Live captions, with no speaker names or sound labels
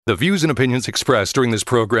The views and opinions expressed during this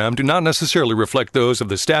program do not necessarily reflect those of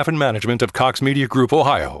the staff and management of Cox Media Group,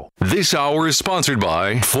 Ohio. This hour is sponsored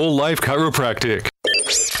by Full Life Chiropractic.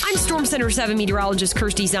 I'm Storm Center 7 meteorologist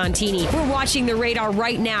Kirsty Zontini. We're watching the radar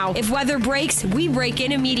right now. If weather breaks, we break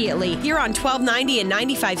in immediately. Here on 1290 and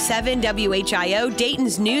 95.7 WHIO,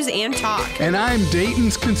 Dayton's News and Talk. And I'm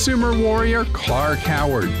Dayton's consumer warrior, Clark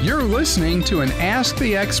Howard. You're listening to an Ask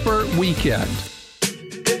the Expert weekend.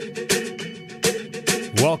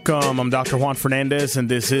 Welcome, I'm Dr. Juan Fernandez, and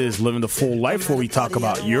this is Living the Full Life, where we talk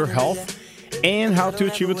about your health and how to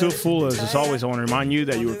achieve it to the fullest. As always, I want to remind you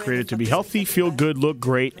that you were created to be healthy, feel good, look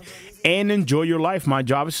great, and enjoy your life. My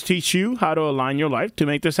job is to teach you how to align your life to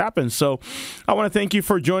make this happen. So I want to thank you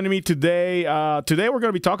for joining me today. Today we're going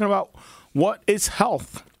to be talking about what is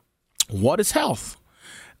health. What is health?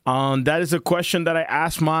 That is a question that I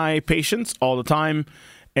ask my patients all the time.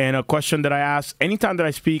 And a question that I ask anytime that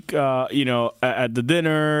I speak, at the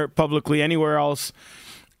dinner, publicly, anywhere else,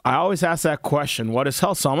 I always ask that question, what is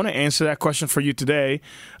health? So I'm going to answer that question for you today,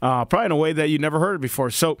 probably in a way that you never heard it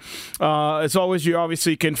before. So as always, you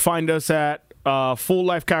obviously can find us at Full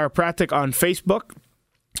Life Chiropractic on Facebook.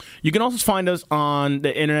 You can also find us on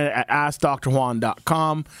the internet at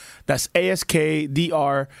AskDrJuan.com. That's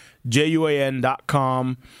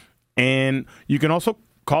AskDrJuan.com. And you can also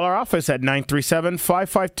call our office at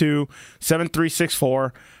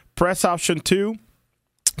 937-552-7364. Press option 2.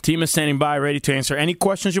 Team is standing by, ready to answer any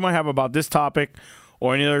questions you might have about this topic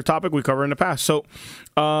or any other topic we covered in the past. So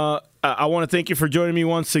I want to thank you for joining me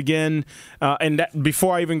once again.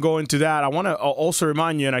 Before I even go into that, I want to also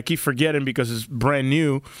remind you, and I keep forgetting because it's brand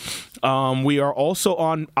new, we are also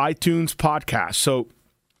on iTunes podcast. So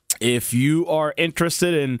if you are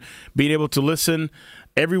interested in being able to listen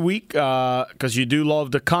every week, because you do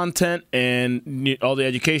love the content and all the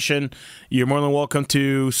education, you're more than welcome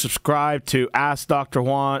to subscribe to Ask Dr.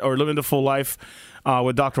 Juan or Living the Full Life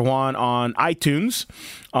with Dr. Juan on iTunes,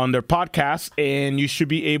 on their podcast, and you should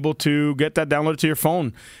be able to get that downloaded to your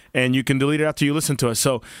phone, and you can delete it after you listen to us.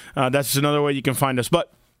 So that's just another way you can find us.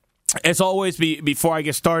 But as always, before I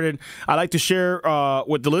get started, I like to share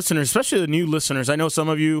with the listeners, especially the new listeners. I know some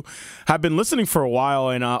of you have been listening for a while,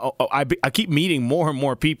 and I keep meeting more and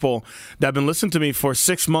more people that have been listening to me for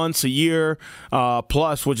 6 months, a year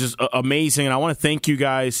plus, which is amazing. And I want to thank you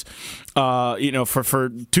guys, for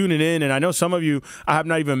tuning in. And I know some of you I have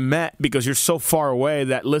not even met because you're so far away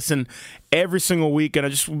that listen every single week. And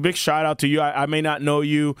just a big shout out to you. I may not know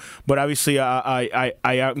you, but obviously I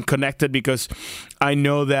am connected because I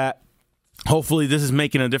know that hopefully this is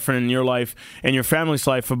making a difference in your life and your family's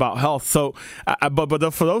life about health. So,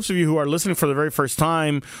 but for those of you who are listening for the very first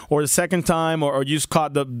time or the second time, or you just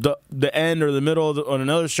caught the end or the middle on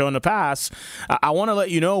another show in the past, I want to let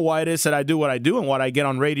you know why it is that I do what I do and what I get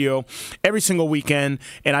on radio every single weekend.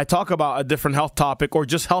 And I talk about a different health topic or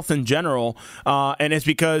just health in general. And it's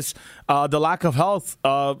because the lack of health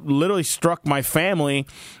literally struck my family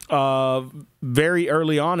very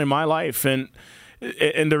early on in my life. And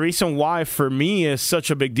the reason why for me is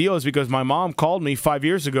such a big deal is because my mom called me 5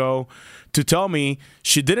 years ago to tell me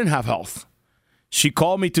she didn't have health. She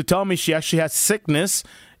called me to tell me she actually had sickness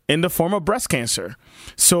in the form of breast cancer.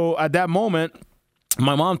 So at that moment,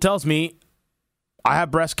 my mom tells me I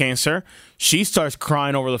have breast cancer. She starts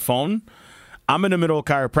crying over the phone. I'm in the middle of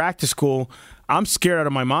chiropractic school. I'm scared out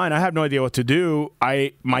of my mind. I have no idea what to do.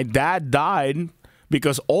 My dad died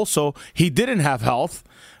because also he didn't have health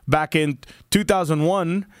back in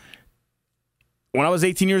 2001 when I was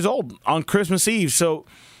 18 years old on Christmas Eve. So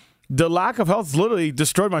the lack of health literally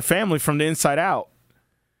destroyed my family from the inside out.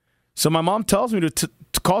 So my mom calls me to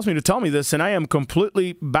tell me this, and I am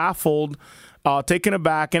completely baffled, taken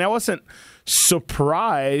aback, and I wasn't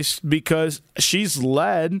surprised because she's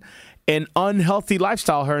led an unhealthy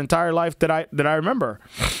lifestyle her entire life that I remember.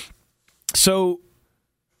 So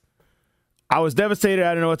I was devastated. I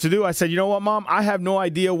didn't know what to do. I said, you know what, Mom? I have no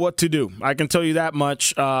idea what to do. I can tell you that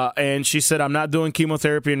much. And she said, I'm not doing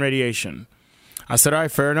chemotherapy and radiation. I said, all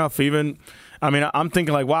right, fair enough. I'm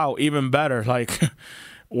thinking like, wow, even better. Like,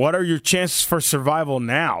 what are your chances for survival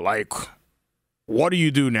now? Like, what do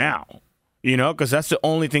you do now? Because that's the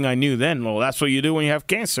only thing I knew then. Well, that's what you do when you have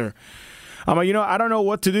cancer. I'm like, I don't know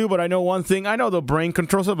what to do, but I know one thing. I know the brain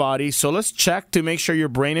controls the body. So let's check to make sure your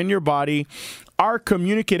brain and your body are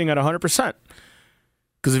communicating at 100%.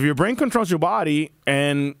 Because if your brain controls your body,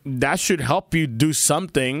 and that should help you do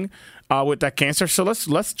something with that cancer. So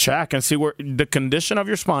let's check and see where the condition of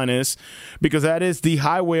your spine is, because that is the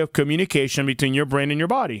highway of communication between your brain and your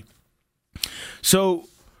body. So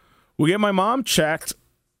we get my mom checked,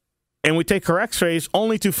 and we take her x-rays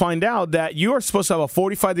only to find out that you are supposed to have a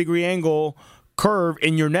 45-degree angle curve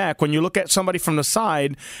in your neck. When you look at somebody from the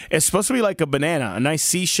side, it's supposed to be like a banana, a nice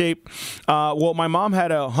C shape. Well, my mom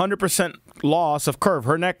had 100% loss of curve.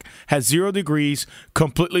 Her neck has 0 degrees,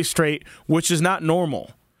 completely straight, which is not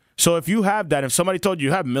normal. So if you have that, if somebody told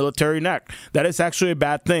you have military neck, that is actually a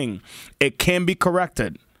bad thing. It can be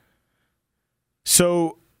corrected.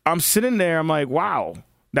 So I'm sitting there, I'm like, wow,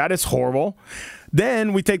 that is horrible.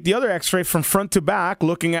 Then we take the other x-ray from front to back,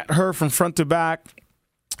 looking at her from front to back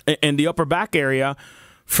in the upper back area.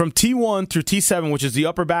 From T1 through T7, which is the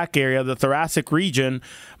upper back area, the thoracic region,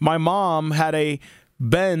 my mom had a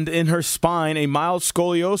bend in her spine, a mild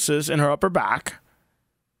scoliosis in her upper back,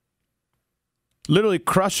 literally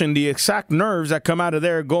crushing the exact nerves that come out of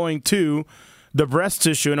there going to the breast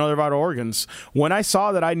tissue and other vital organs. When I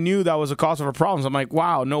saw that, I knew that was a cause of her problems. I'm like,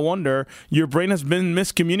 wow, no wonder your brain has been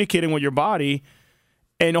miscommunicating with your body.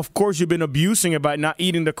 And of course, you've been abusing it by not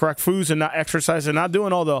eating the correct foods and not exercising, not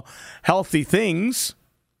doing all the healthy things.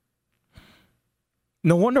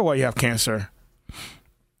 No wonder why you have cancer.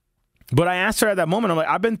 But I asked her at that moment, I'm like,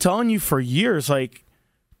 I've been telling you for years, like,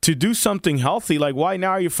 to do something healthy. Like, why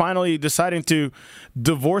now are you finally deciding to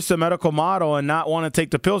divorce the medical model and not want to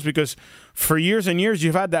take the pills? Because for years and years,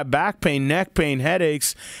 you've had that back pain, neck pain,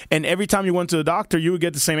 headaches, and every time you went to the doctor, you would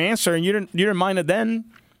get the same answer, and you didn't mind it then.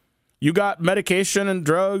 You got medication and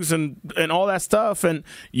drugs and all that stuff, and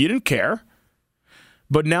you didn't care.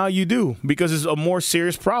 But now you do, because it's a more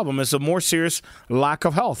serious problem. It's a more serious lack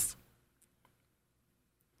of health.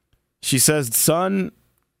 She says, son,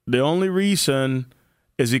 the only reason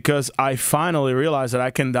is because I finally realized that I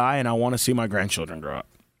can die and I want to see my grandchildren grow up.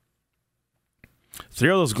 3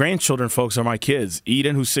 of those grandchildren, folks, are my kids.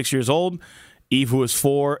 Eden, who's 6 years old, Eve, who is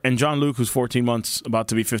 4, and John Luke, who's 14 months, about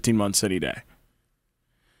to be 15 months any day.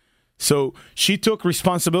 So she took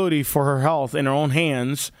responsibility for her health in her own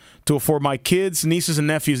hands to afford my kids, nieces, and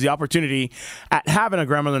nephews the opportunity at having a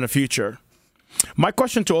grandmother in the future. My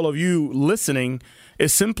question to all of you listening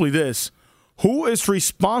is simply this. Who is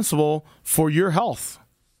responsible for your health?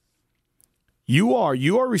 You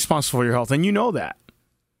are responsible for your health, and you know that.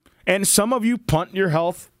 And some of you punt your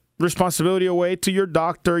health responsibility away to your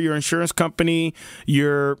doctor, your insurance company,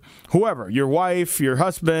 your whoever, your wife, your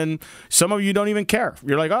husband. Some of you don't even care.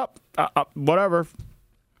 You're like, whatever.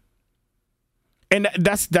 And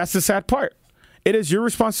that's the sad part. It is your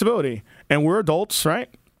responsibility. And we're adults, right?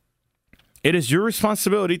 It is your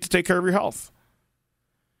responsibility to take care of your health.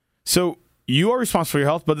 So you are responsible for your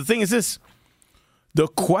health. But the thing is this. The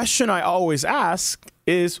question I always ask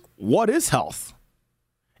is, what is health?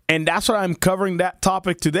 And that's why I'm covering that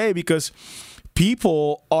topic today, because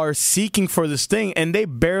people are seeking for this thing and they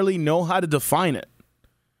barely know how to define it.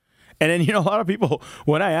 And then, a lot of people,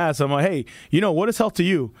 when I ask, I'm like, hey, what is health to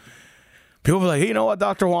you? People are like, hey, you know what,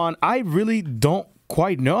 Dr. Juan, I really don't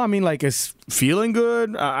quite know. I mean, like, it's feeling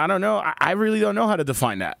good. I don't know. I really don't know how to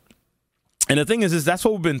define that. And the thing is that's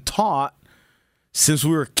what we've been taught since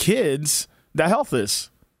we were kids, that health is.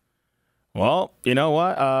 Well, you know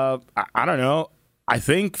what? I don't know. I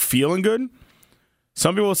think feeling good.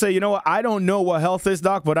 Some people will say, you know what? I don't know what health is,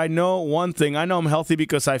 Doc, but I know one thing. I know I'm healthy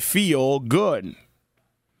because I feel good.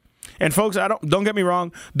 And folks, don't get me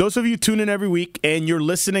wrong. Those of you tune in every week and you're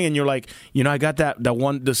listening and you're like, I got that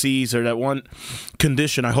one disease or that one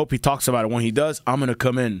condition. I hope he talks about it. When he does, I'm going to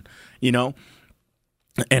come in,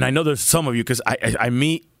 And I know there's some of you, because I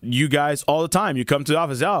meet you guys all the time. You come to the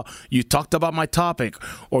office, you talked about my topic,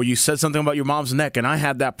 or you said something about your mom's neck, and I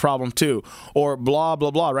had that problem too, or blah,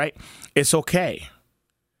 blah, blah, right? It's okay.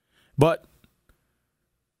 But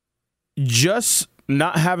just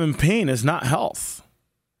not having pain is not health.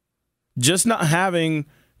 Just not having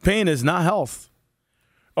pain is not health.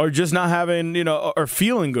 Or just not having, or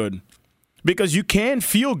feeling good. Because you can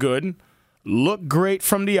feel good, look great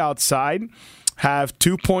from the outside, have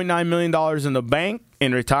 $2.9 million in the bank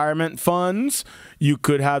in retirement funds. You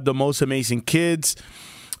could have the most amazing kids.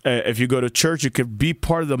 If you go to church, you could be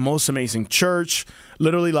part of the most amazing church.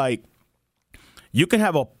 Literally, like, you can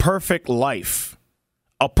have a perfect life.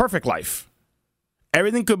 A perfect life.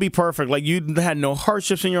 Everything could be perfect. Like, you had no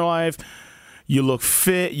hardships in your life. You look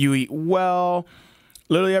fit. You eat well.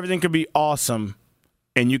 Literally, everything could be awesome.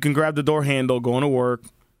 And you can grab the door handle going to work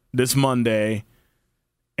this Monday.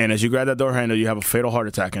 And as you grab that door handle, you have a fatal heart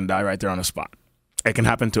attack and die right there on the spot. It can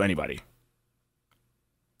happen to anybody.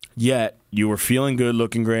 Yet, you were feeling good,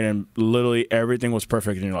 looking great, and literally everything was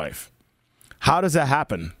perfect in your life. How does that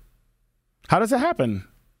happen? How does that happen?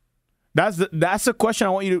 That's the question I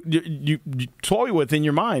want you to toy with in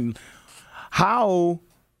your mind. How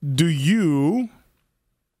do you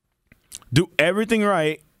do everything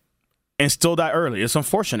right and still die early? It's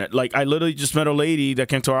unfortunate. Like, I literally just met a lady that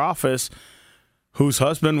came to our office. whose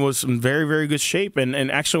husband was in very, very good shape.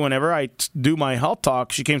 And actually, whenever I do my health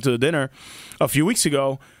talk, she came to the dinner a few weeks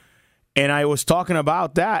ago, and I was talking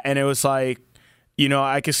about that, and it was like,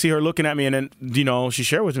 I could see her looking at me, and then, she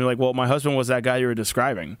shared with me, like, well, my husband was that guy you were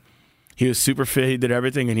describing. He was super fit, he did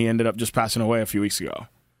everything, and he ended up just passing away a few weeks ago.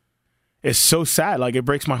 It's so sad, like, it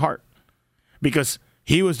breaks my heart, because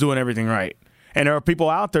he was doing everything right. And there are people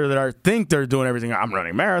out there that think they're doing everything. I'm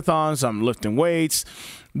running marathons, I'm lifting weights,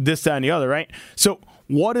 this, that, and the other, right? So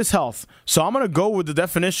what is health? So I'm going to go with the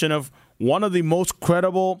definition of one of the most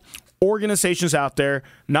credible organizations out there,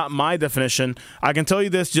 not my definition. I can tell you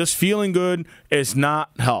this, just feeling good is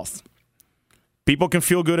not health. People can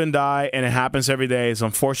feel good and die, and it happens every day. It's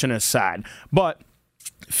unfortunate, it's sad. But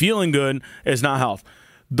feeling good is not health.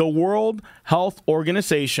 The World Health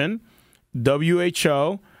Organization,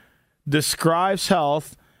 WHO, describes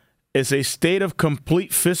health as a state of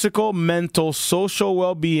complete physical, mental, social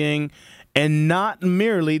well-being, and not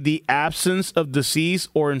merely the absence of disease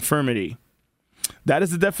or infirmity. That is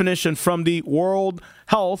the definition from the World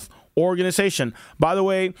Health Organization, by the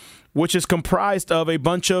way, which is comprised of a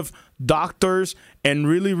bunch of doctors and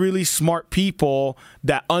really, really smart people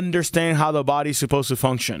that understand how the body's supposed to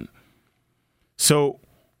function. So,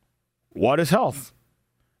 what is health?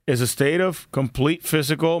 Is a state of complete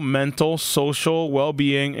physical, mental, social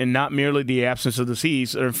well-being, and not merely the absence of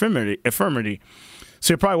disease or infirmity.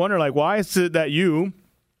 So you're probably wondering, like, why is it that you,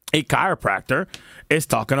 a chiropractor, is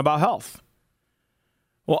talking about health?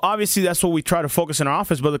 Well, obviously, that's what we try to focus in our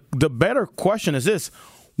office, but the better question is this: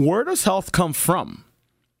 where does health come from?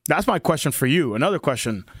 That's my question for you. Another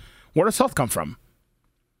question: where does health come from?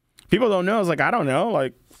 People don't know. It's like, I don't know.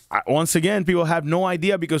 Like, once again, people have no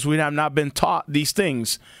idea because we have not been taught these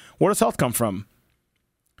things. Where does health come from?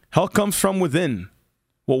 Health comes from within.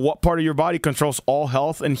 Well, what part of your body controls all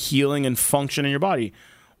health and healing and function in your body?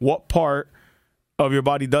 What part of your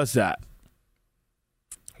body does that?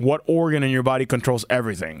 What organ in your body controls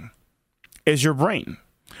everything? Is your brain.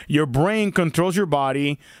 Your brain controls your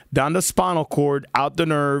body down the spinal cord, out the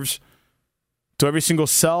nerves, to every single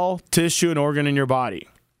cell, tissue, and organ in your body.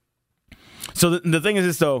 So the thing is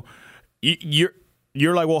this, though,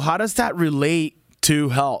 you're like, well, how does that relate to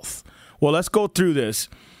health? Well, let's go through this.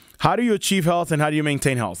 How do you achieve health and how do you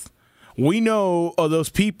maintain health? We know of those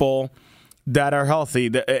people that are healthy,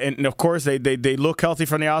 and of course they look healthy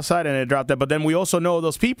from the outside and they drop that. But then we also know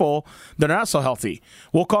those people that are not so healthy.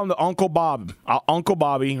 We'll call him the Uncle Bob, Uncle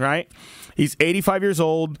Bobby, right? He's 85 years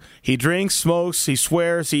old. He drinks, smokes, he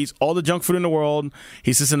swears, he eats all the junk food in the world.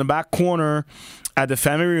 He sits in the back corner at the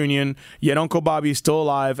family reunion, yet Uncle Bobby is still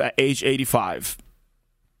alive at age 85.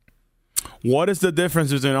 What is the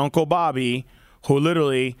difference between Uncle Bobby, who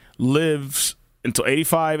literally lives until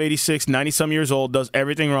 85, 86, 90-some years old, does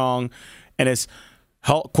everything wrong, and is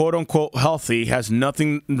quote-unquote healthy, has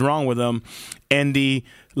nothing wrong with him, and the,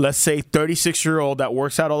 let's say, 36-year-old that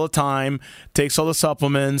works out all the time, takes all the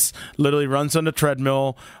supplements, literally runs on the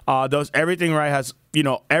treadmill, does everything right, has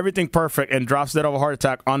everything perfect, and drops dead of a heart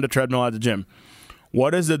attack on the treadmill at the gym?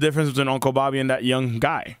 What is the difference between Uncle Bobby and that young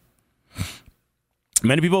guy?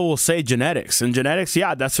 Many people will say genetics. And genetics,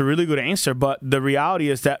 yeah, that's a really good answer. But the reality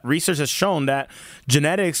is that research has shown that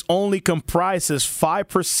genetics only comprises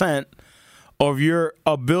 5% of your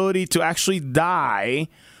ability to actually die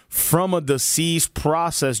from a disease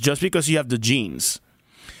process just because you have the genes.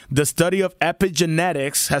 The study of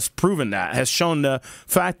epigenetics has proven that, has shown the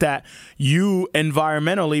fact that you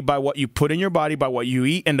environmentally, by what you put in your body, by what you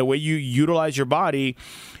eat, and the way you utilize your body,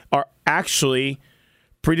 are actually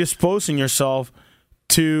predisposing yourself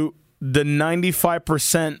to the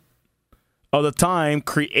 95% of the time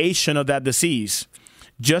creation of that disease.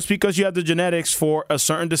 Just because you have the genetics for a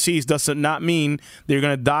certain disease doesn't not mean that you're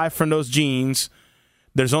going to die from those genes.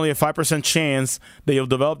 There's only a 5% chance that you'll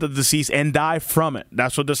develop the disease and die from it.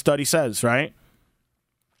 That's what the study says, right?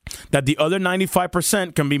 That the other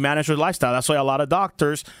 95% can be managed with lifestyle. That's why a lot of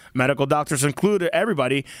doctors, medical doctors included,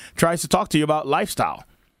 everybody tries to talk to you about lifestyle.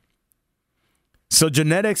 So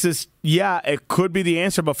genetics is, yeah, it could be the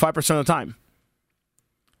answer, but 5% of the time.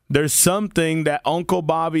 There's something that Uncle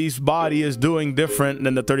Bobby's body is doing different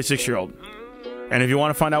than the 36-year-old. And if you want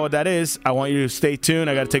to find out what that is, I want you to stay tuned.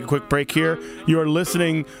 I got to take a quick break here. You are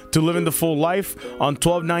listening to Living the Full Life on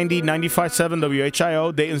 1290 95.7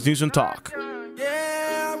 WHIO, Dayton's News and Talk.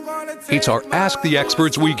 It's our Ask the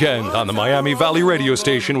Experts weekend on the Miami Valley radio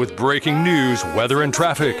station with breaking news, weather, and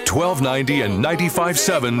traffic. 1290 and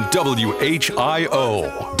 95.7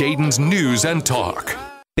 WHIO, Dayton's News and Talk.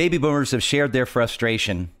 Baby boomers have shared their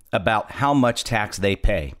frustration about how much tax they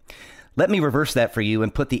pay. Let me reverse that for you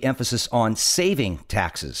and put the emphasis on saving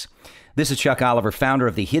taxes. This is Chuck Oliver, founder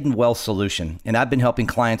of the Hidden Wealth Solution, and I've been helping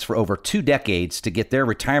clients for over 2 decades to get their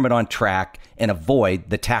retirement on track and avoid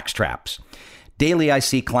the tax traps. Daily, I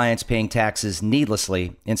see clients paying taxes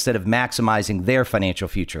needlessly instead of maximizing their financial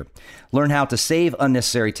future. Learn how to save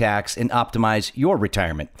unnecessary tax and optimize your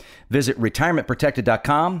retirement. Visit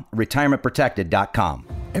retirementprotected.com, retirementprotected.com.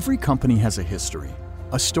 Every company has a history,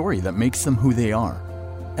 a story that makes them who they are.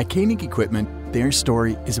 At Koenig Equipment, their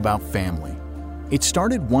story is about family. It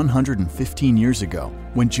started 115 years ago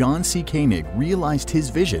when John C. Koenig realized his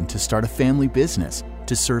vision to start a family business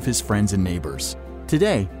to serve his friends and neighbors.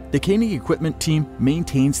 Today, the Koenig Equipment team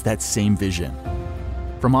maintains that same vision.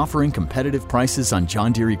 From offering competitive prices on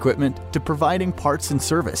John Deere equipment to providing parts and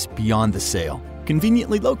service beyond the sale.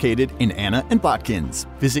 Conveniently located in Anna and Botkins.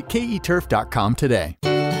 Visit keturf.com today.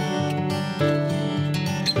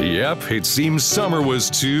 Yep, it seems summer was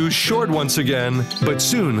too short once again. But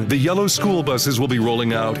soon, the yellow school buses will be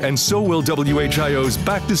rolling out, and so will WHIO's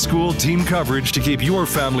back-to-school team coverage to keep your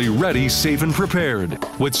family ready, safe, and prepared.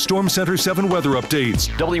 With Storm Center 7 weather updates.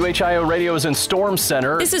 WHIO Radio is in Storm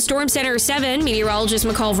Center. This is Storm Center 7 meteorologist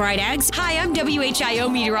McCall Vrydags. Hi, I'm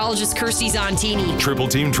WHIO meteorologist Kirsty Zontini. Triple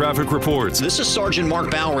team traffic reports. This is Sergeant Mark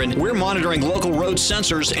Bauer, and we're monitoring local road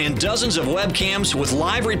sensors and dozens of webcams with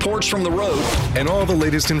live reports from the road. And all the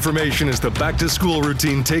latest information as the back-to-school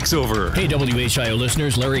routine takes over. Hey, WHIO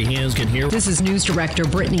listeners, Larry Hanskin here. This is News Director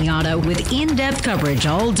Brittany Otto with in-depth coverage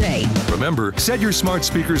all day. Remember, set your smart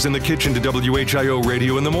speakers in the kitchen to WHIO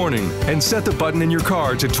Radio in the morning and set the button in your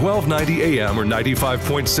car to 1290 AM or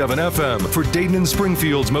 95.7 FM for Dayton and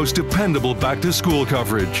Springfield's most dependable back-to-school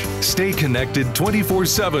coverage. Stay connected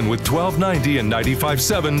 24/7 with 1290 and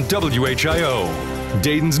 95.7 WHIO.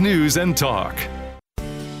 Dayton's News and Talk.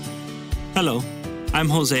 Hello. I'm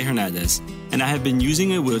Jose Hernandez, and I have been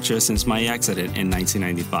using a wheelchair since my accident in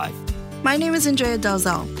 1995. My name is Andrea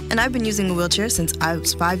Dalzell, and I've been using a wheelchair since I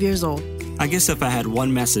was 5 years old. I guess if I had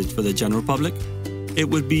one message for the general public, it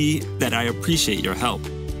would be that I appreciate your help.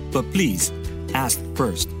 But please, ask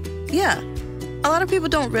first. Yeah, a lot of people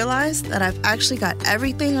don't realize that I've actually got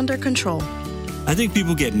everything under control. I think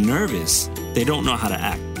people get nervous. They don't know how to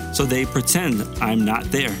act, so they pretend I'm not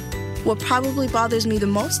there. What probably bothers me the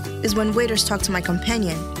most is when waiters talk to my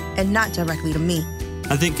companion and not directly to me.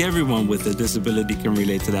 I think everyone with a disability can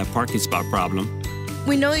relate to that parking spot problem.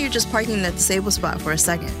 We know you're just parking in that disabled spot for a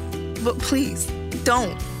second, but please,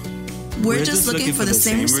 don't. We're just looking for the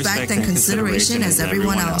same respect and consideration as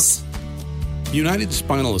everyone else. United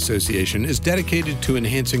Spinal Association is dedicated to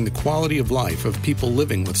enhancing the quality of life of people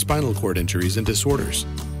living with spinal cord injuries and disorders.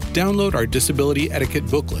 Download our disability etiquette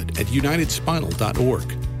booklet at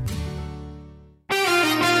unitedspinal.org.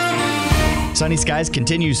 Sunny skies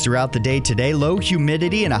continues throughout the day today. Low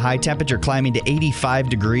humidity and a high temperature climbing to 85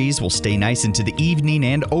 degrees will stay nice into the evening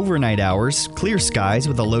and overnight hours. Clear skies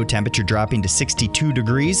with a low temperature dropping to 62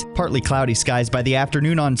 degrees. Partly cloudy skies by the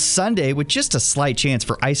afternoon on Sunday with just a slight chance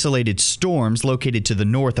for isolated storms located to the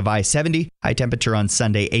north of I-70. High temperature on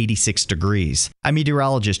Sunday, 86 degrees. I'm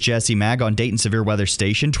meteorologist Jesse Mag on Dayton Severe Weather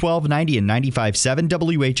Station, 1290 and 95.7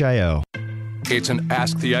 WHIO. It's an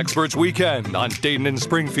Ask the Experts weekend on Dayton and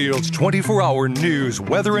Springfield's 24-hour news,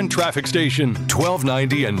 weather, and traffic station,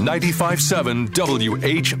 1290 and 95.7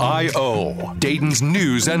 WHIO. Dayton's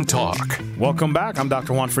News and Talk. Welcome back. I'm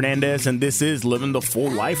Dr. Juan Fernandez, and this is Living the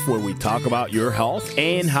Full Life, where we talk about your health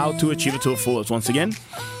and how to achieve it to the fullest. Once again,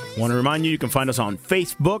 I want to remind you can find us on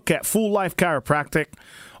Facebook at Full Life Chiropractic.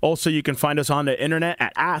 Also, you can find us on the internet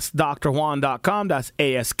at AskDrJuan.com. That's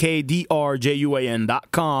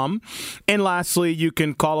AskDrJuan.com. And lastly, you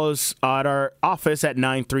can call us at our office at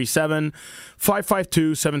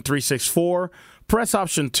 937-552-7364. Press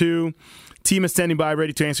option 2. Team is standing by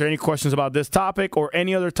ready to answer any questions about this topic or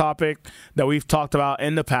any other topic that we've talked about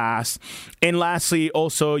in the past. And lastly,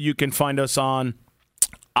 also, you can find us on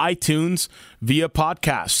iTunes via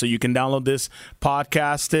podcast. So you can download this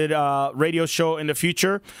podcasted radio show in the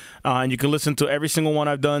future, and you can listen to every single one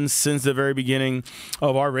I've done since the very beginning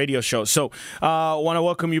of our radio show. So I want to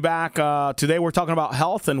welcome you back. Today we're talking about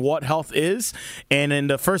health and what health is. And in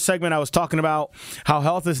the first segment, I was talking about how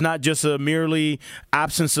health is not just a merely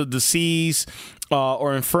absence of disease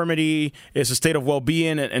or infirmity. It's a state of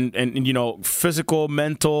well-being and you know, physical,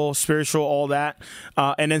 mental, spiritual, all that.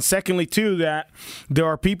 And then secondly, too, that there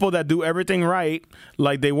are people that do everything right,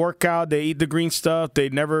 like they work out, they eat the green stuff, they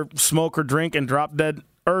never smoke or drink and drop dead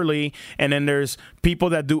early. And then there's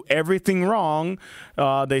people that do everything wrong.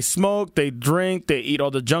 They smoke, they drink, they eat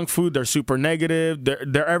all the junk food, they're super negative,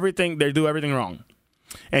 they're everything, they do everything wrong.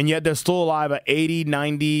 And yet they're still alive at 80,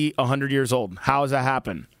 90, 100 years old. How does that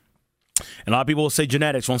happen? And a lot of people will say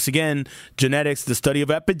genetics. Once again, genetics, the study of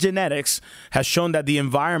epigenetics, has shown that the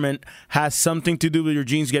environment has something to do with your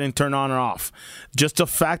genes getting turned on or off. Just the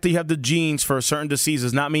fact that you have the genes for a certain disease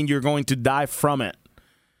does not mean you're going to die from it.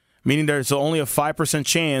 Meaning there's only a 5%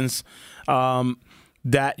 chance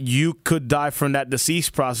that you could die from that disease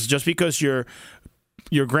process just because your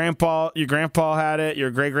grandpa had it,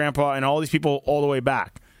 your great-grandpa, and all these people all the way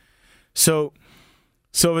back. So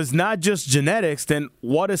if it's not just genetics, then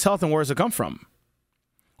what is health and where does it come from?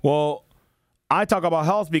 Well, I talk about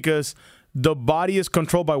health because the body is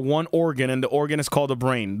controlled by one organ, and the organ is called the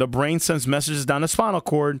brain. The brain sends messages down the spinal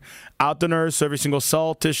cord, out the nerves, to every single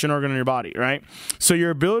cell, tissue, and organ in your body, right? So your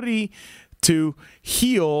ability to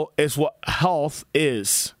heal is what health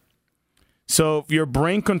is. So if your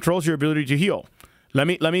brain controls your ability to heal. Let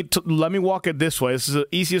me walk it this way. This is the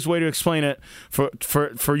easiest way to explain it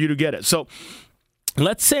for you to get it. So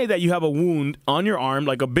let's say that you have a wound on your arm,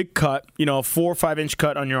 like a big cut, a 4 or 5 inch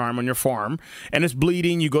cut on your arm, on your forearm, and it's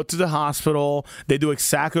bleeding. You go to the hospital. They do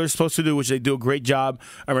exactly what they're supposed to do, which they do a great job.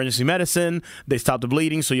 Emergency medicine. They stop the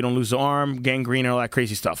bleeding so you don't lose the arm, gangrene, and all that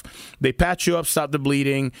crazy stuff. They patch you up, stop the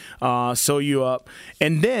bleeding, sew you up,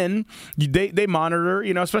 and then they monitor,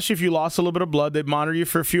 especially if you lost a little bit of blood, they monitor you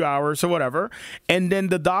for a few hours or whatever, and then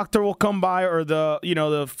the doctor will come by, or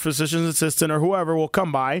the physician's assistant or whoever will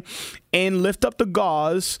come by and lift up the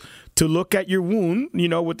gauze to look at your wound,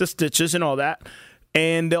 with the stitches and all that.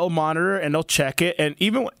 And they'll monitor and they'll check it. And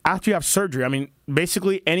even after you have surgery,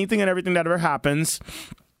 basically anything and everything that ever happens,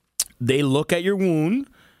 they look at your wound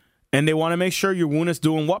and they want to make sure your wound is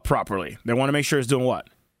doing what properly? They want to make sure it's doing what?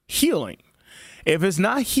 Healing. If it's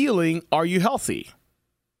not healing, are you healthy?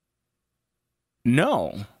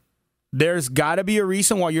 No. There's got to be a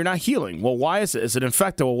reason why you're not healing. Well, why is it? Is it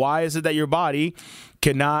infected? Well, why is it that your body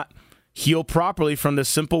cannot heal properly from this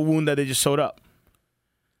simple wound that they just sewed up?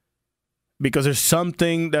 Because there's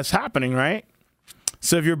something that's happening, right?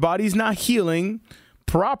 So if your body's not healing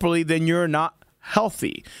properly, then you're not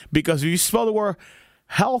healthy. Because if you spell the word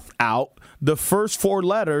health out, the first 4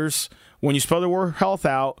 letters, when you spell the word health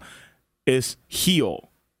out, is heal.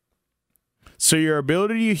 So your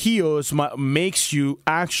ability to heal is what makes you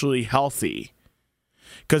actually healthy.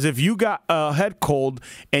 Because if you got a head cold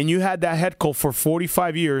and you had that head cold for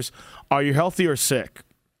 45 years, are you healthy or sick?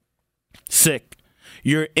 Sick.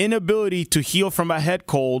 Your inability to heal from a head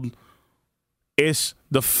cold is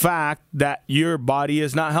the fact that your body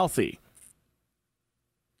is not healthy.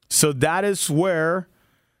 So that is where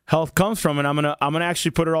health comes from. And I'm gonna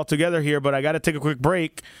actually put it all together here, but I got to take a quick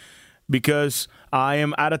break because I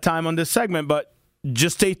am out of time on this segment. But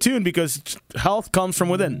just stay tuned because health comes from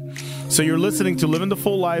within. So you're listening to Living the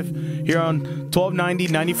Full Life here on 1290,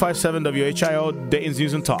 95.7 WHIO, Dayton's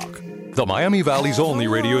News and Talk. The Miami Valley's only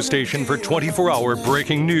radio station for 24-hour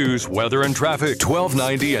breaking news, weather, and traffic.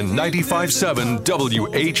 1290 and 95.7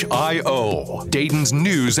 WHIO, Dayton's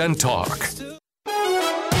News and Talk.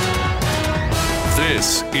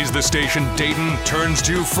 This is the station Dayton turns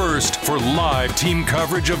to first for live team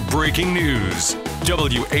coverage of breaking news.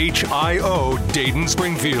 WHIO Dayton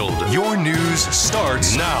Springfield. Your news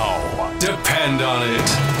starts now. Depend on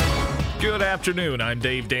it. Good afternoon. I'm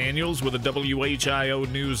Dave Daniels with a WHIO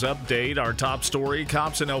news update. Our top story,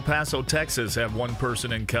 cops in El Paso, Texas have one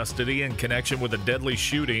person in custody in connection with a deadly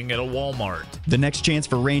shooting at a Walmart. The next chance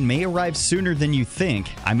for rain may arrive sooner than you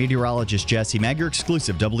think. I'm meteorologist Jesse Mag. Your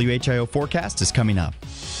exclusive WHIO forecast is coming up.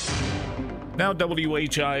 Now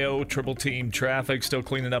WHIO triple team traffic, still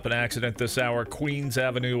cleaning up an accident this hour. Queens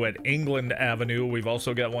Avenue at England Avenue. We've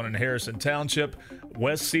also got one in Harrison Township.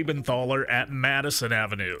 West Siebenthaler at Madison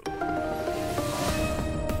Avenue.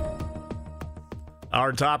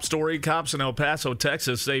 Our top story, cops in El Paso,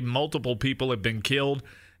 Texas say multiple people have been killed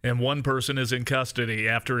and one person is in custody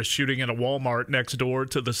after a shooting at a Walmart next door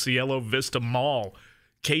to the Cielo Vista Mall.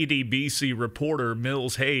 KDBC reporter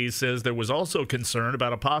Mills Hayes says there was also concern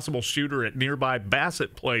about a possible shooter at nearby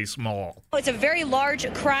Bassett Place Mall. It's a very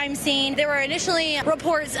large crime scene. There were initially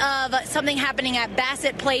reports of something happening at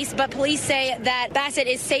Bassett Place, but police say that Bassett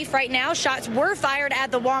is safe right now. Shots were fired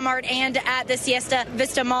at the Walmart and at the Siesta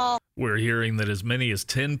Vista Mall. We're hearing that as many as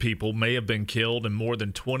 10 people may have been killed and more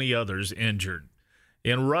than 20 others injured.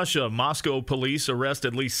 In Russia, Moscow police arrest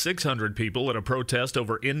at least 600 people at a protest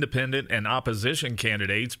over independent and opposition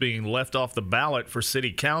candidates being left off the ballot for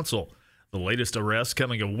city council. The latest arrest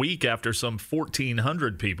coming a week after some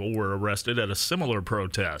 1,400 people were arrested at a similar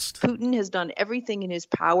protest. Putin has done everything in his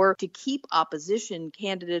power to keep opposition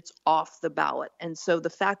candidates off the ballot. And so the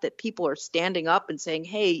fact that people are standing up and saying,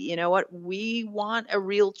 hey, you know what, we want a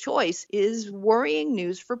real choice is worrying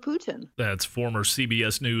news for Putin. That's former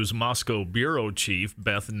CBS News Moscow bureau chief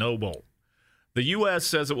Beth Noble. The U.S.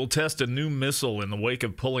 says it will test a new missile in the wake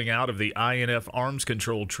of pulling out of the INF arms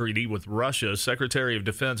control treaty with Russia. Secretary of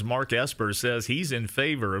Defense Mark Esper says he's in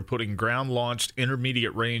favor of putting ground-launched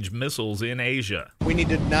intermediate-range missiles in Asia. We need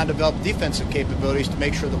to now develop defensive capabilities to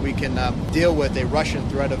make sure that we can deal with a Russian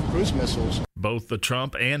threat of cruise missiles. Both the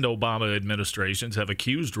Trump and Obama administrations have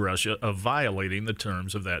accused Russia of violating the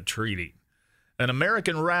terms of that treaty. An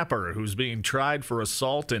American rapper who's being tried for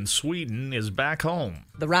assault in Sweden is back home.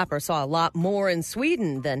 The rapper saw a lot more in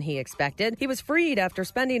Sweden than he expected. He was freed after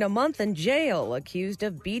spending a month in jail, accused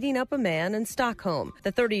of beating up a man in Stockholm.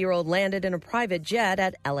 The 30-year-old landed in a private jet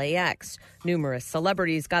at LAX. Numerous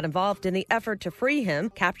celebrities got involved in the effort to free him,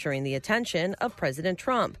 capturing the attention of President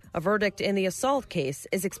Trump. A verdict in the assault case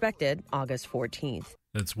is expected August 14th.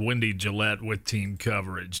 That's Wendy Gillette with team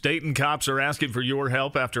coverage. Dayton cops are asking for your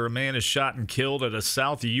help after a man is shot and killed at a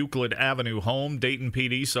South Euclid Avenue home. Dayton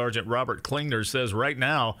PD Sergeant Robert Klingner says right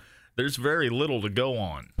now there's very little to go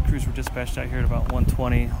on. Crews were dispatched out here at about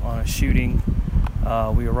 1:20 on a shooting.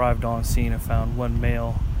 We arrived on scene and found one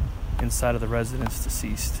male inside of the residence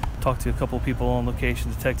deceased. Talked to a couple of people on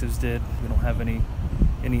location, detectives did. We don't have any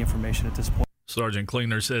information at this point. Sergeant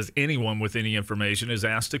Klingner says anyone with any information is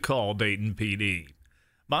asked to call Dayton PD.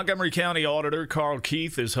 Montgomery County Auditor Carl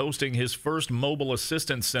Keith is hosting his first mobile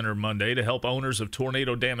assistance center Monday to help owners of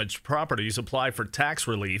tornado-damaged properties apply for tax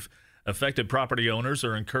relief. Affected property owners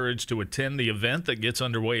are encouraged to attend the event that gets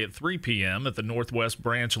underway at 3 p.m. at the Northwest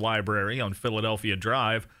Branch Library on Philadelphia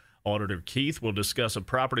Drive. Auditor Keith will discuss a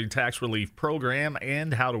property tax relief program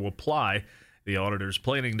and how to apply. The auditor is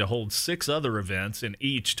planning to hold 6 other events in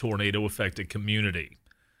each tornado-affected community.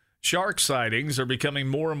 Shark sightings are becoming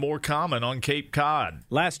more and more common on Cape Cod.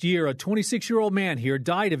 Last year, a 26-year-old man here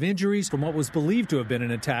died of injuries from what was believed to have been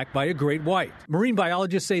an attack by a great white. Marine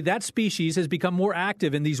biologists say that species has become more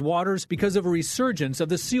active in these waters because of a resurgence of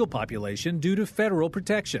the seal population due to federal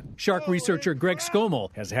protection. Shark researcher Greg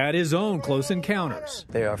Scommel has had his own close encounters.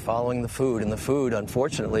 They are following the food, and the food,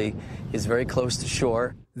 unfortunately, is very close to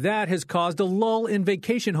shore. That has caused a lull in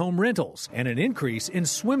vacation home rentals and an increase in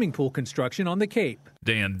swimming pool construction on the Cape.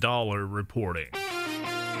 Dan Dollar reporting.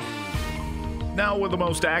 Now with the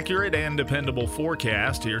most accurate and dependable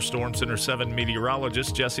forecast, here's Storm Center 7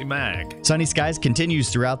 meteorologist Jesse Mag. Sunny skies continues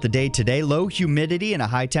throughout the day today. Low humidity and a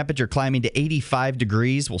high temperature climbing to 85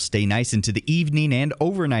 degrees will stay nice into the evening and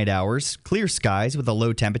overnight hours. Clear skies with a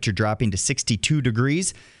low temperature dropping to 62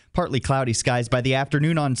 degrees. Partly cloudy skies by the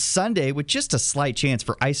afternoon on Sunday with just a slight chance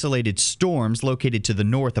for isolated storms located to the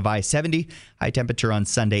north of I-70. High temperature on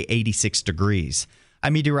Sunday, 86 degrees.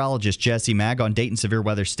 I'm meteorologist Jesse Mag on Dayton Severe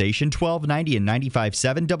Weather Station, 1290 and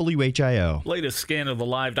 95.7 WHIO. Latest scan of the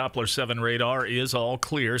live Doppler 7 radar is all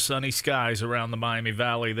clear. Sunny skies around the Miami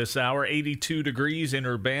Valley this hour. 82 degrees in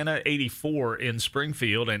Urbana, 84 in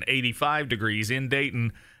Springfield, and 85 degrees in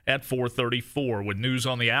Dayton at 4:34. With news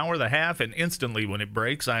on the hour, the half, and instantly when it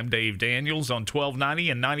breaks, I'm Dave Daniels on 1290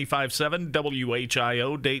 and 95.7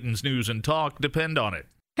 WHIO, Dayton's News and Talk. Depend on it.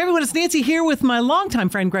 Hey everyone, it's Nancy here with my longtime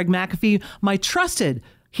friend Greg McAfee, my trusted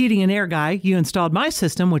heating and air guy. You installed my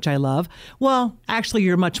system, which I love. Well, actually,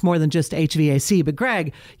 you're much more than just HVAC. But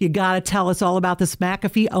Greg, you got to tell us all about this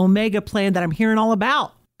McAfee Omega plan that I'm hearing all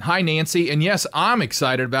about. Hi, Nancy. And yes, I'm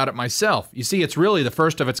excited about it myself. You see, it's really the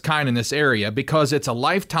first of its kind in this area because it's a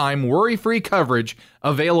lifetime worry-free coverage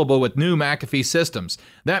available with new McAfee systems.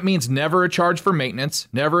 That means never a charge for maintenance,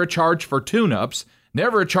 never a charge for tune-ups,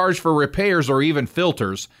 never a charge for repairs or even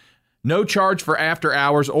filters, no charge for after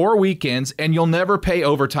hours or weekends, and you'll never pay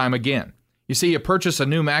overtime again. You see, you purchase a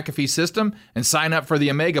new McAfee system and sign up for the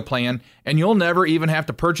Omega plan, and you'll never even have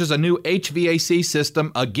to purchase a new HVAC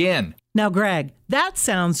system again. Now, Greg, that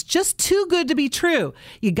sounds just too good to be true.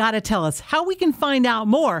 You got to tell us how we can find out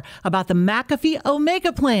more about the McAfee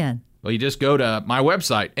Omega plan. Well, you just go to my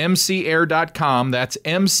website, mcair.com. That's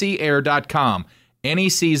mcair.com. Any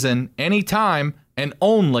season, anytime, and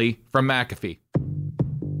only from McAfee.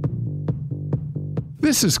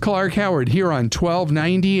 This is Clark Howard here on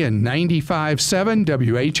 1290 and 95.7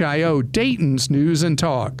 WHIO, Dayton's News and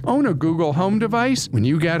Talk. Own a Google Home device? When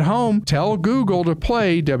you get home, tell Google to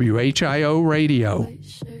play WHIO radio.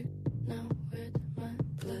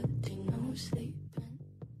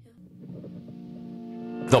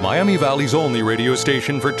 The Miami Valley's only radio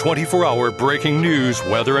station for 24-hour breaking news,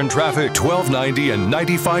 weather, and traffic. 1290 and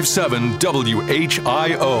 95.7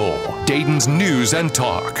 WHIO. Dayton's News and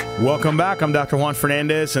Talk. Welcome back. I'm Dr. Juan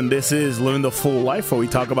Fernandez, and this is Living the Full Life, where we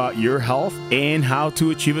talk about your health and how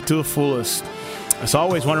to achieve it to the fullest. As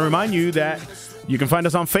always, I want to remind you that you can find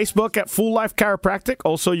us on Facebook at Full Life Chiropractic.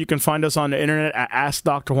 Also, you can find us on the internet at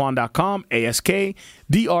AskDrJuan.com,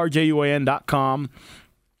 AskDrJuan.com.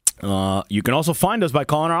 You can also find us by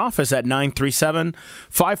calling our office at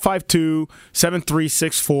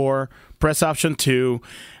 937-552-7364, press option 2.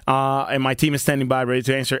 And my team is standing by ready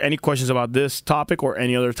to answer any questions about this topic or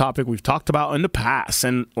any other topic we've talked about in the past.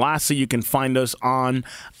 And lastly, you can find us on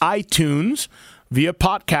iTunes via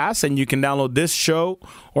podcast, and you can download this show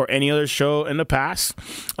or any other show in the past.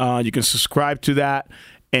 You can subscribe to that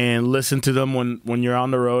and listen to them when you're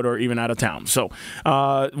on the road or even out of town. So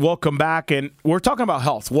welcome back. And we're talking about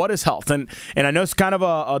health. What is health? And I know it's kind of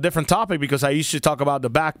a different topic because I used to talk about the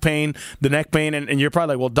back pain, the neck pain, and you're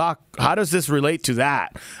probably like, well, Doc, how does this relate to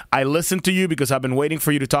that? I listened to you because I've been waiting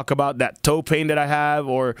for you to talk about that toe pain that I have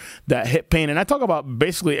or that hip pain. And I talk about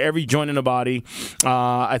basically every joint in the body.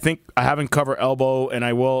 I think I haven't covered elbow, and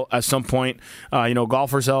I will at some point,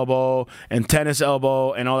 golfer's elbow and tennis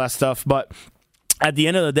elbow and all that stuff. But at the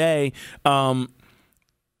end of the day, I'm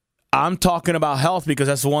talking about health because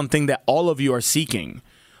that's the one thing that all of you are seeking.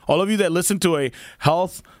 All of you that listen to a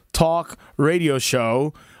health talk radio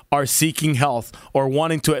show are seeking health or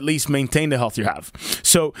wanting to at least maintain the health you have.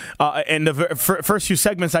 So in the first few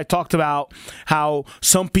segments, I talked about how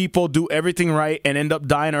some people do everything right and end up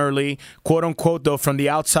dying early, quote unquote, though from the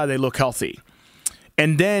outside they look healthy.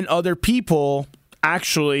 And then other people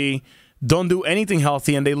actually don't do anything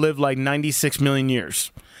healthy, and they live like 96 million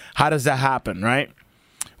years. How does that happen, right?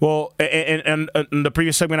 Well, and in the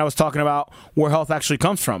previous segment, I was talking about where health actually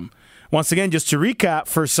comes from. Once again, just to recap,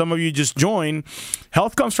 for some of you just joined,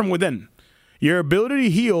 health comes from within. Your ability to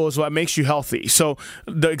heal is what makes you healthy. So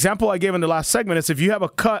the example I gave in the last segment is if you have a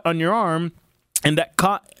cut on your arm and that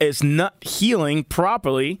cut is not healing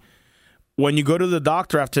properly, when you go to the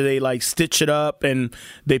doctor after they stitch it up and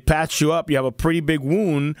they patch you up, you have a pretty big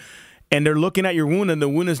wound, and they're looking at your wound and the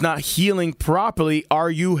wound is not healing properly.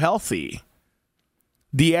 Are you healthy?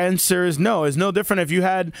 The answer is no. It's no different if you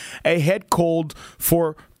had a head cold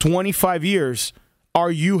for 25 years.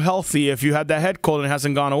 Are you healthy if you had that head cold and it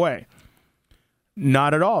hasn't gone away?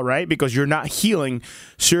 Not at all, right? Because you're not healing.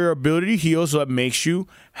 So your ability to heal is what makes you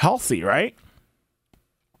healthy, right?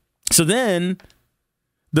 So then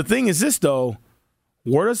the thing is this, though.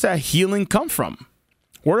 Where does that healing come from?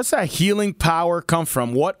 Where does that healing power come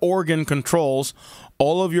from? What organ controls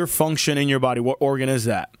all of your function in your body? What organ is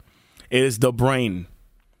that? It is the brain.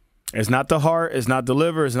 It's not the heart. It's not the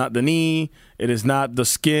liver. It's not the knee. It is not the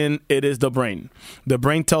skin. It is the brain. The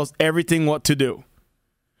brain tells everything what to do.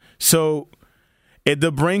 So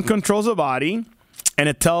the brain controls the body, and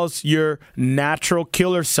it tells your natural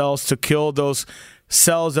killer cells to kill those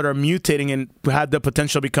cells that are mutating and have the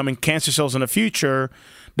potential of becoming cancer cells in the future.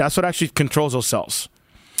 That's what actually controls those cells.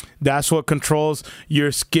 That's what controls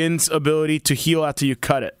your skin's ability to heal after you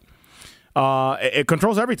cut it. It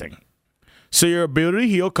controls everything. So your ability to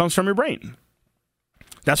heal comes from your brain.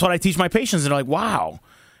 That's what I teach my patients. And they're like, wow,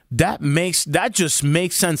 that just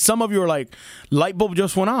makes sense. Some of you are like, light bulb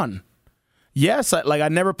just went on. Yes, I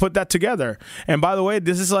never put that together. And by the way,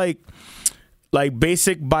 this is like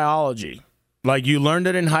basic biology. Like you learned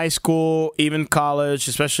it in high school, even college,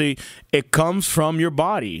 especially. It comes from your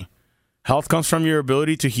body. Health comes from your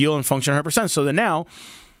ability to heal and function 100%. So then now,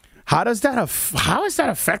 how is that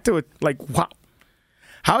affected with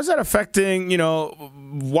how is that affecting,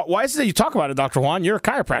 why is it that you talk about it, Dr. Juan? You're a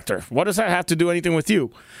chiropractor. What does that have to do anything with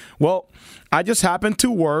you? Well, I just happen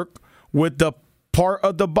to work with the part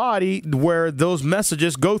of the body where those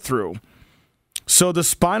messages go through. So the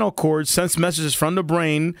spinal cord sends messages from the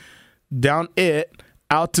brain down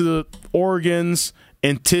out to the organs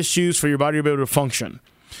and tissues for your body to be able to function.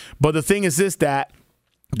 But the thing is this, that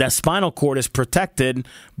spinal cord is protected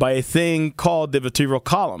by a thing called the vertebral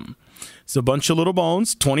column. It's a bunch of little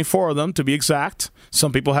bones, 24 of them to be exact.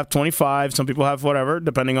 Some people have 25, some people have whatever,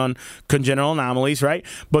 depending on congenital anomalies, right?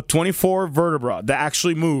 But 24 vertebrae that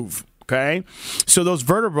actually move. Okay, so those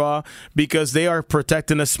vertebrae, because they are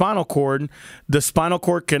protecting the spinal cord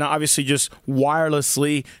can obviously just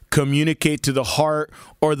wirelessly communicate to the heart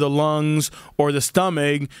or the lungs or the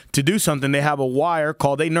stomach to do something. They have a wire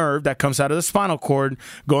called a nerve that comes out of the spinal cord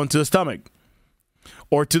going to the stomach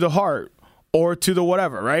or to the heart or to the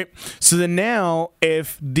whatever, right? So then now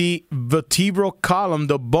if the vertebral column,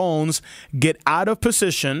 the bones, get out of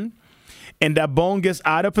position, and that bone gets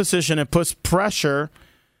out of position and puts pressure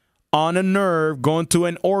on a nerve going to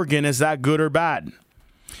an organ, is that good or bad?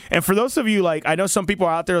 And for those of you, like, I know some people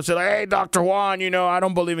out there will say, like, hey, Dr. Juan, I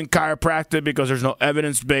don't believe in chiropractic because there's no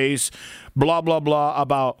evidence base, blah, blah, blah,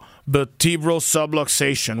 about vertebral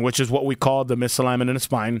subluxation, which is what we call the misalignment in the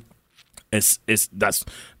spine. That's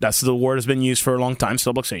the word that's been used for a long time,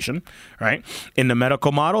 subluxation, right? In the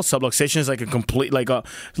medical model, subluxation is like a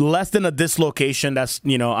less than a dislocation. That's,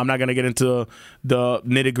 I'm not going to get into the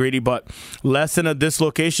nitty gritty, but less than a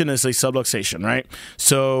dislocation is a subluxation, right?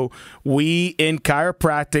 So we in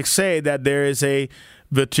chiropractic say that there is a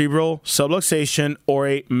vertebral subluxation or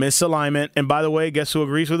a misalignment. And by the way, guess who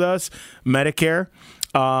agrees with us? Medicare.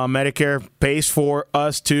 Medicare pays for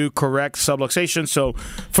us to correct subluxation. So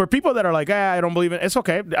for people that are like, I don't believe it, it's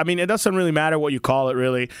okay. I mean, it doesn't really matter what you call it,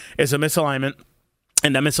 really. It's a misalignment.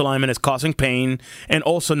 And that misalignment is causing pain and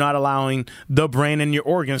also not allowing the brain and your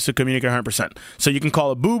organs to communicate 100%. So you can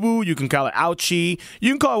call it boo-boo, you can call it ouchie,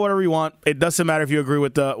 you can call it whatever you want. It doesn't matter if you agree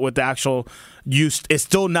with the actual use. It's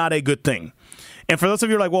still not a good thing. And for those of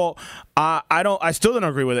you who are like, well, I still don't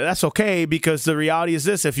agree with it. That's okay, because the reality is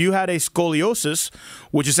this: if you had a scoliosis,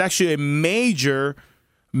 which is actually a major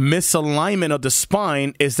misalignment of the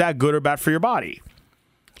spine, is that good or bad for your body?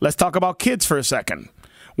 Let's talk about kids for a second.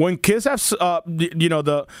 When kids have,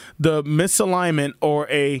 the misalignment or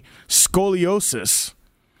a scoliosis,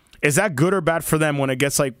 is that good or bad for them when it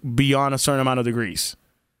gets like beyond a certain amount of degrees?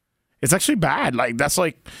 It's actually bad. Like, that's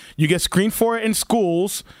like, you get screened for it in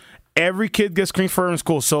schools. Every kid gets screened for it in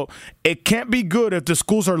school. So it can't be good if the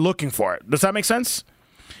schools are looking for it. Does that make sense?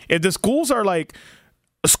 If the schools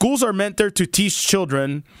are meant there to teach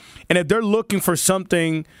children, and if they're looking for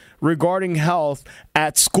something regarding health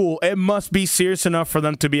at school, it must be serious enough for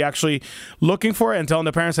them to be actually looking for it and telling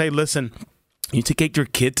the parents, hey, listen, you need to take your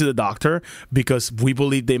kid to the doctor because we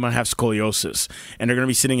believe they might have scoliosis. And they're going to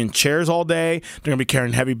be sitting in chairs all day. They're going to be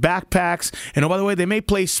carrying heavy backpacks. And, oh, by the way, they may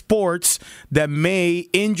play sports that may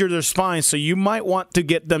injure their spine. So you might want to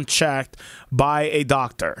get them checked by a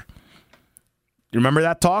doctor. You remember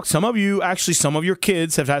that talk? Some of your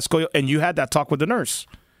kids have had scoliosis, and you had that talk with the nurse.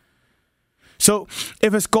 So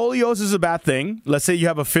if a scoliosis is a bad thing, let's say you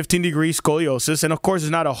have a 15-degree scoliosis, and of course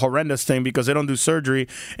it's not a horrendous thing because they don't do surgery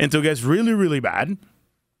until it gets really, really bad.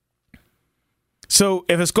 So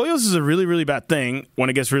if a scoliosis is a really, really bad thing, when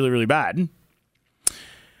it gets really, really bad,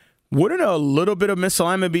 wouldn't a little bit of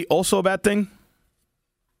misalignment be also a bad thing?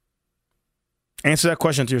 Answer that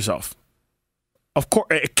question to yourself. Of course,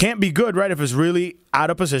 it can't be good, right, if it's really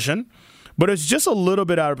out of position, but it's just a little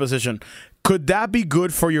bit out of position. Could that be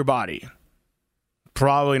good for your body?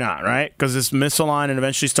 Probably not, right? Because it's misaligned and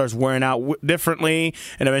eventually starts wearing out differently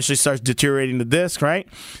and eventually starts deteriorating the disc, right?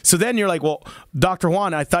 So then you're like, well, Dr.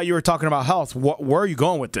 Juan, I thought you were talking about health. Where are you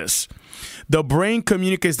going with this? The brain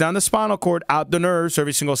communicates down the spinal cord, out the nerves,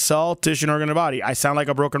 every single cell, tissue, and organ in the body. I sound like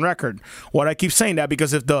a broken record. Why do I keep saying that?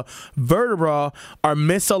 Because if the vertebrae are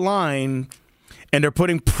misaligned and they're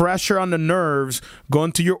putting pressure on the nerves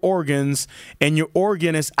going to your organs, and your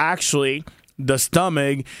organ is actually the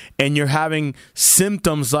stomach, and you're having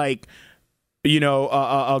symptoms like,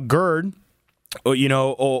 a GERD, or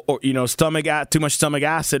too much stomach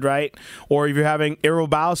acid, right? Or if you're having irritable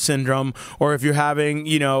bowel syndrome, or if you're having,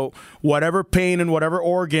 whatever pain in whatever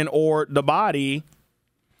organ or the body,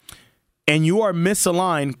 and you are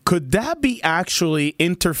misaligned, could that be actually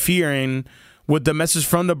interfering with the message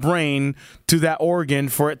from the brain to that organ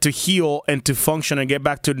for it to heal and to function and get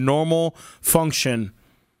back to normal function?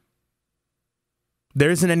 There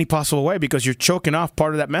isn't any possible way, because you're choking off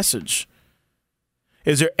part of that message.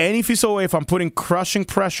 Is there any feasible way, if I'm putting crushing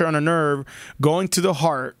pressure on a nerve going to the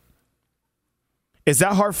heart, is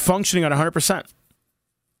that heart functioning at 100%?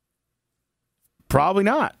 Probably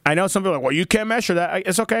not. I know some people are like, well, you can't measure that.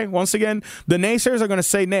 It's okay. Once again, the naysayers are going to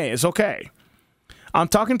say nay. It's okay. I'm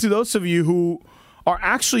talking to those of you who are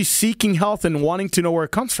actually seeking health and wanting to know where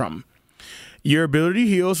it comes from. Your ability to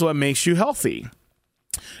heal is what makes you healthy.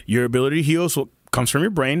 Your ability to heal is what comes from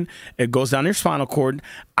your brain. It goes down your spinal cord,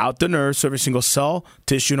 out the nerves, so every single cell,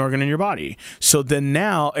 tissue, and organ in your body. So then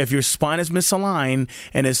now, if your spine is misaligned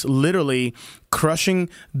and it's literally crushing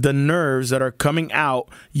the nerves that are coming out,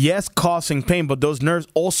 yes, causing pain, but those nerves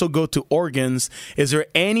also go to organs. Is there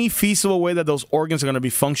any feasible way that those organs are going to be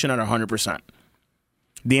functioning at 100%?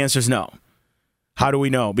 The answer is no. How do we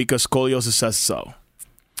know? Because scoliosis says so.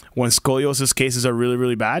 When scoliosis cases are really,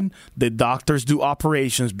 really bad, the doctors do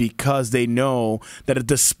operations because they know that if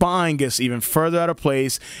the spine gets even further out of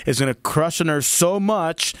place, it's going to crush the nerve so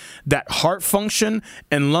much that heart function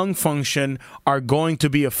and lung function are going to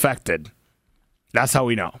be affected. That's how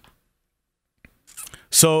we know.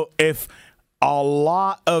 So if a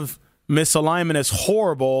lot of misalignment is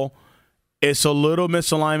horrible. Is a little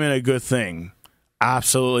misalignment a good thing?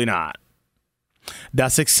 Absolutely not.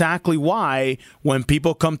 That's exactly why when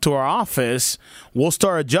people come to our office, we'll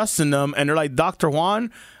start adjusting them, and they're like, Dr.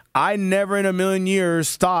 Juan, I never in a million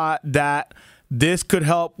years thought that this could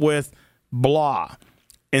help with blah.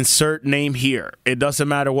 Insert name here. It doesn't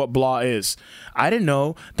matter what blah is. I didn't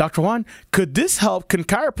know. Dr. Juan, could this help? Can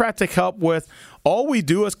chiropractic help with all we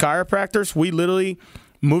do as chiropractors? We literally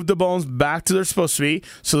move the bones back to where they're supposed to be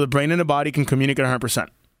so the brain and the body can communicate 100%.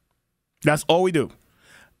 That's all we do.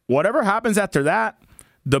 Whatever happens after that,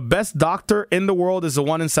 the best doctor in the world is the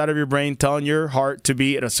one inside of your brain telling your heart to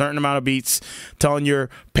beat at a certain amount of beats, telling your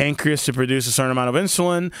pancreas to produce a certain amount of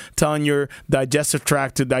insulin, telling your digestive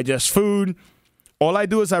tract to digest food. All I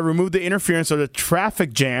do is I remove the interference or the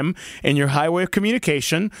traffic jam in your highway of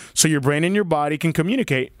communication so your brain and your body can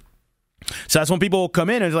communicate. So that's when people will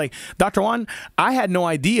come in and it's like, Dr. Juan, I had no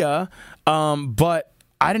idea, but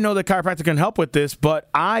I didn't know that chiropractic can help with this. But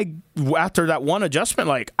after that one adjustment,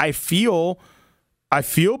 like I feel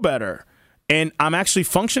better, and I'm actually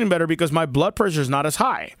functioning better because my blood pressure is not as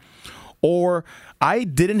high, or I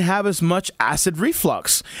didn't have as much acid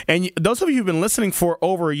reflux. And those of you who've been listening for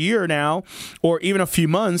over a year now, or even a few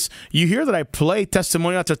months, you hear that I play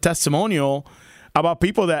testimonial after testimonial about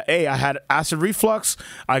people that, hey, I had acid reflux,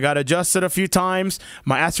 I got adjusted a few times,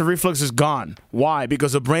 my acid reflux is gone. Why?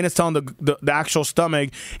 Because the brain is telling the actual stomach,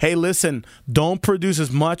 hey, listen, don't produce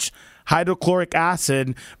as much hydrochloric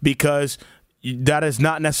acid because that is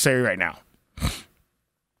not necessary right now.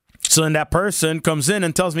 So then that person comes in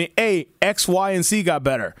and tells me, hey, X, Y, and Z got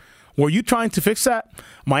better. Were you trying to fix that?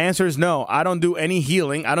 My answer is no. I don't do any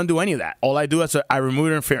healing. I don't do any of that. All I do is I remove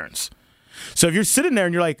interference. So if you're sitting there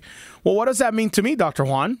and you're like, well, what does that mean to me, Dr.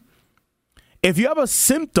 Juan? If you have a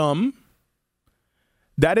symptom,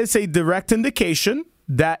 that is a direct indication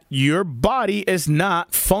that your body is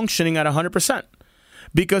not functioning at 100%.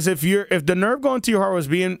 Because if the nerve going to your heart was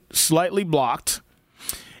being slightly blocked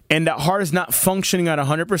and that heart is not functioning at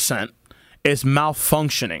 100%, it's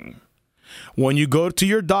malfunctioning. When you go to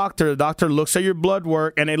your doctor, the doctor looks at your blood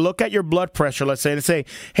work and they look at your blood pressure, let's say, and say,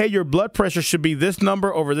 hey, your blood pressure should be this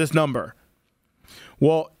number over this number.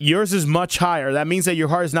 Well, yours is much higher. That means that your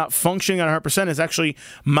heart is not functioning at 100%. It's actually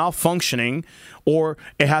malfunctioning, or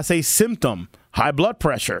it has a symptom, high blood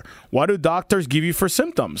pressure. What do doctors give you for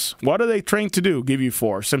symptoms? What are they trained to do, give you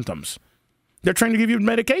for symptoms? They're trained to give you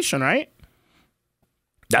medication, right?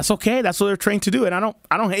 That's okay. That's what they're trained to do, and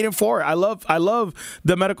I don't hate them for it. I love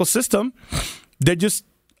the medical system. They just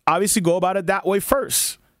obviously go about it that way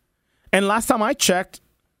first. And last time I checked,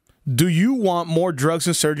 do you want more drugs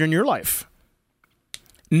and surgery in your life?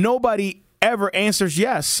 Nobody ever answers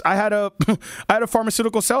yes. I had a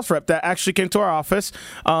pharmaceutical sales rep that actually came to our office,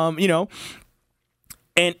 and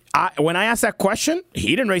when I asked that question,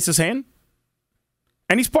 he didn't raise his hand,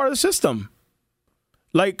 and he's part of the system.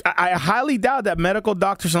 Like, I highly doubt that medical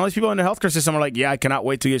doctors and all these people in the healthcare system are like, yeah, I cannot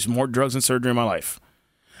wait to get more drugs and surgery in my life.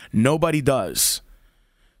 Nobody does.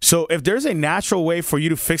 So if there's a natural way for you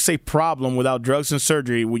to fix a problem without drugs and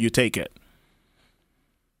surgery, will you take it?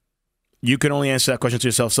 You can only answer that question to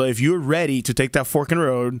yourself. So if you're ready to take that fork in the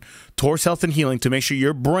road towards health and healing to make sure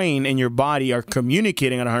your brain and your body are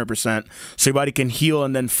communicating at 100% so your body can heal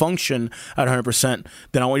and then function at 100%,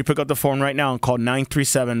 then I want you to pick up the phone right now and call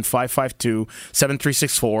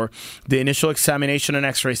 937-552-7364. The initial examination and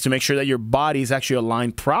x-rays to make sure that your body is actually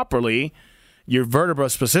aligned properly, your vertebra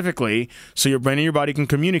specifically, so your brain and your body can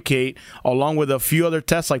communicate, along with a few other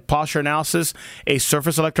tests like posture analysis, a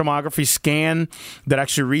surface electromyography scan that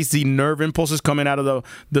actually reads the nerve impulses coming out of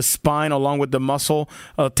the spine along with the muscle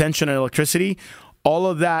tension and electricity. All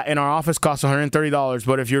of that in our office costs $130.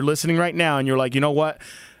 But if you're listening right now and you're like, you know what,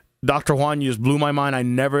 Dr. Juan, you just blew my mind. I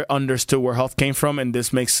never understood where health came from, and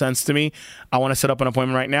this makes sense to me. I want to set up an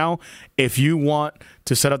appointment right now. If you want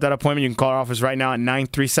to set up that appointment, you can call our office right now at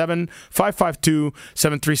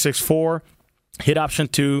 937-552-7364. Hit option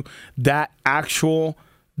 2. That actual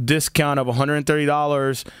discount of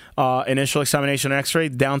 $130 initial examination and x-ray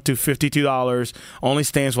down to $52 only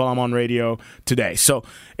stands while I'm on radio today. So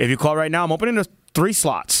if you call right now, I'm opening 3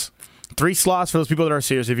 slots. 3 slots for those people that are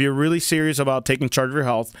serious. If you're really serious about taking charge of your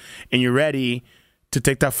health and you're ready to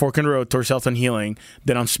take that fork in the road towards health and healing,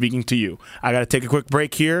 then I'm speaking to you. I got to take a quick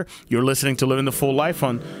break here. You're listening to Living the Full Life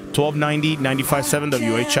on 1290,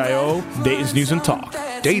 95.7 WHIO, Dayton's News and Talk.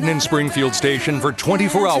 Dayton and Springfield station for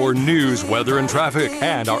 24-hour news, weather, and traffic,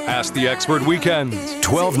 and our Ask the Expert weekends.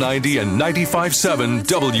 1290 and 95.7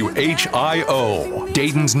 WHIO,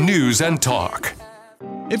 Dayton's News and Talk.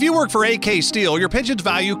 If you work for AK Steel, your pension's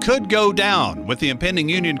value could go down. With the impending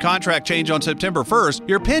union contract change on September 1st,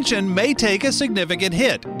 your pension may take a significant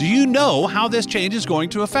hit. Do you know how this change is going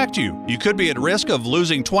to affect you? You could be at risk of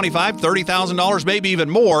losing $25,000, $30,000, maybe even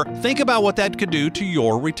more. Think about what that could do to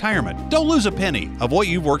your retirement. Don't lose a penny of what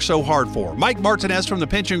you've worked so hard for. Mike Martinez from the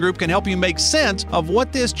Pension Group can help you make sense of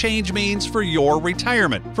what this change means for your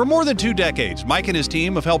retirement. For more than 2 decades, Mike and his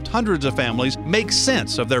team have helped hundreds of families make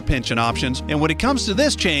sense of their pension options. And when it comes to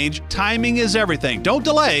this change, timing is everything. Don't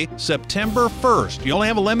delay. September 1st. You only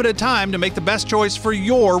have a limited time to make the best choice for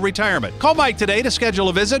your retirement. Call Mike today to schedule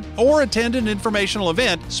a visit or attend an informational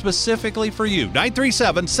event specifically for you.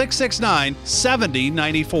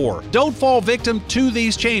 937-669-7094. Don't fall victim to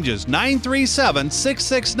these changes.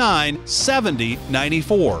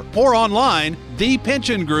 937-669-7094. Or online,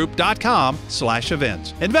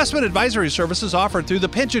 thepensiongroup.com/events. Investment advisory services offered through the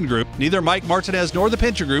Pension Group. Neither Mike Martinez nor the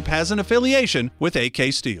Pension Group has an affiliation with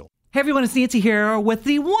AK Steel. Hey everyone, it's Nancy here with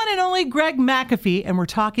the one and only Greg McAfee, and we're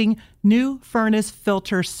talking new furnace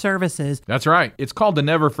filter services. That's right. It's called the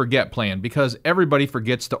Never Forget plan because everybody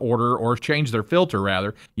forgets to order or change their filter,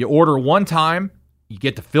 rather. You order one time, you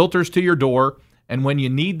get the filters to your door, and when you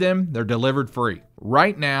need them, they're delivered free.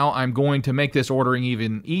 Right now, I'm going to make this ordering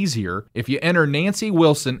even easier. If you enter Nancy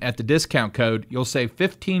Wilson at the discount code, you'll save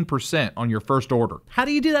 15% on your first order. How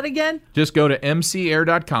do you do that again? Just go to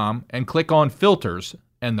mcair.com and click on filters,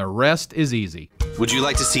 and the rest is easy. Would you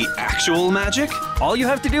like to see actual magic? All you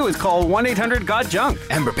have to do is call 1-800-GOT-JUNK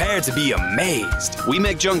and prepare to be amazed. We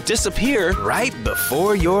make junk disappear right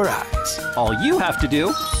before your eyes. All you have to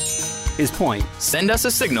do is point. Send us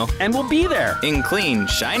a signal and we'll be there in clean,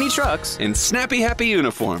 shiny trucks in snappy, happy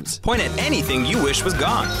uniforms. Point at anything you wish was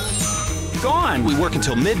gone. Gone! We work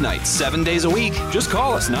until midnight, 7 days a week. Just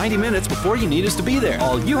call us 90 minutes before you need us to be there.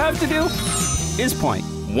 All you have to do is point.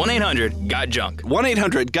 1-800-GOT-JUNK.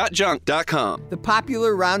 1-800-GOT-JUNK.com. The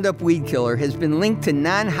popular Roundup weed killer has been linked to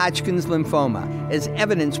non-Hodgkin's lymphoma, as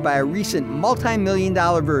evidenced by a recent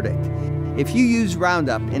multi-million-dollar verdict. If you use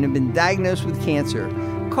Roundup and have been diagnosed with cancer,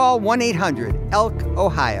 call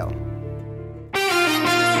 1-800-ELK-OHIO.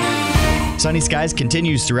 Sunny skies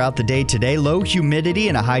continues throughout the day today. Low humidity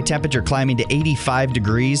and a high temperature climbing to 85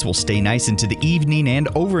 degrees will stay nice into the evening and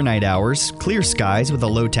overnight hours. Clear skies with a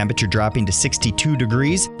low temperature dropping to 62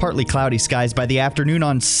 degrees. Partly cloudy skies by the afternoon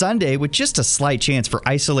on Sunday with just a slight chance for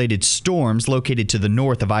isolated storms located to the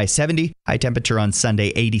north of I-70. High temperature on Sunday,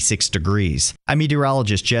 86 degrees. I'm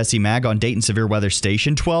meteorologist Jesse Mag on Dayton Severe Weather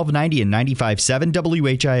Station, 1290 and 95.7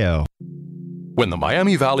 WHIO. When the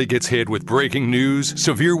Miami Valley gets hit with breaking news,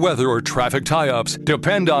 severe weather, or traffic tie-ups,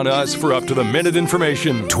 depend on us for up-to-the-minute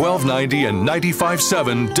information. 1290 and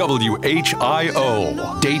 95.7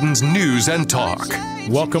 WHIO, Dayton's News and Talk.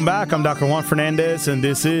 Welcome back. I'm Dr. Juan Fernandez, and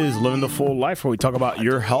this is Living the Full Life, where we talk about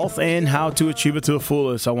your health and how to achieve it to the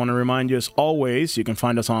fullest. I want to remind you, as always, you can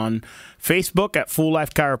find us on Facebook at Full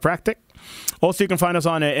Life Chiropractic. Also, you can find us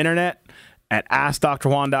on the internet at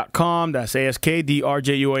AskDrJuan.com. That's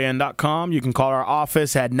AskDrJuan.com. You can call our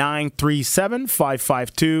office at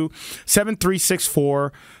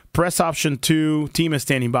 937-552-7364. Press option 2. Team is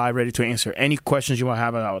standing by, ready to answer any questions you might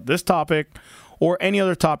have about this topic or any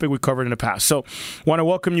other topic we covered in the past. So want to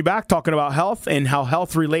welcome you back, talking about health and how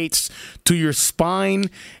health relates to your spine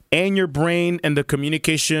and your brain and the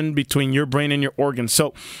communication between your brain and your organs.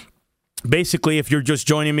 So basically, if you're just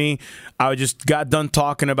joining me, I just got done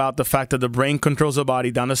talking about the fact that the brain controls the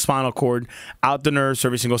body down the spinal cord, out the nerves,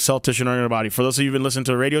 every single cell, tissue, in your body. For those of you who've been listening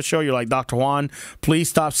to the radio show, you're like, Dr. Juan, please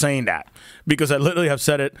stop saying that, because I literally have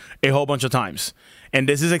said it a whole bunch of times. And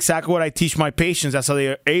this is exactly what I teach my patients. That's how they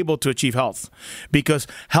are able to achieve health. Because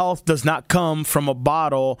health does not come from a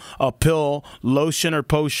bottle, a pill, lotion, or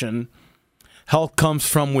potion. Health comes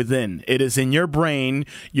from within. It is in your brain.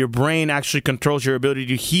 Your brain actually controls your ability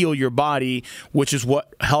to heal your body, which is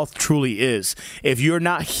what health truly is. If you're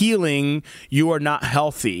not healing, you are not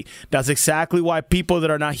healthy. That's exactly why people that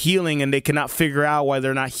are not healing and they cannot figure out why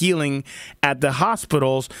they're not healing at the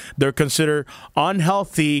hospitals, they're considered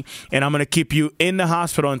unhealthy, and I'm going to keep you in the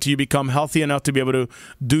hospital until you become healthy enough to be able to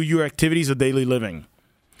do your activities of daily living.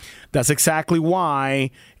 That's exactly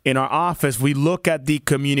why in our office we look at the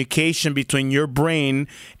communication between your brain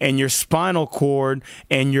and your spinal cord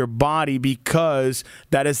and your body, because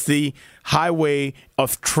that is the highway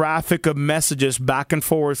of traffic of messages back and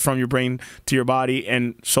forth from your brain to your body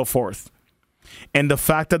and so forth. And the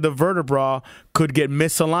fact that the vertebra could get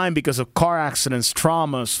misaligned because of car accidents,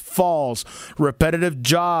 traumas, falls, repetitive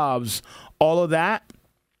jobs, all of that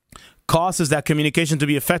causes that communication to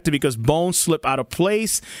be affected because bones slip out of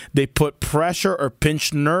place. They put pressure or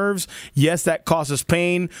pinch nerves. Yes, that causes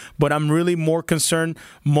pain, but I'm really more concerned,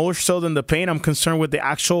 more so than the pain, I'm concerned with the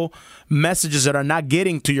actual messages that are not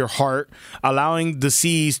getting to your heart, allowing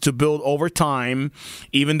disease to build over time,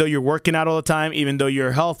 even though you're working out all the time, even though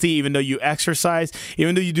you're healthy, even though you exercise,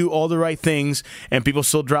 even though you do all the right things, and people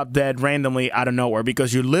still drop dead randomly out of nowhere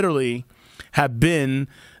because you literally have been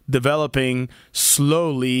developing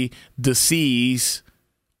slowly disease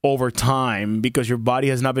over time because your body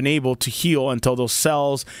has not been able to heal until those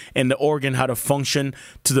cells and the organ how to function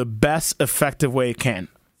to the best effective way it can.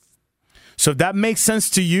 So if that makes sense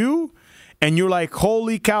to you, and you're like,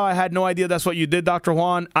 holy cow, I had no idea that's what you did, Dr.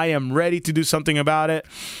 Juan, I am ready to do something about it,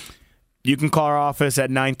 you can call our office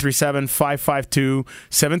at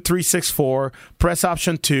 937-552-7364. Press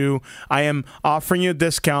option 2. I am offering you a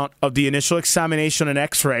discount of the initial examination and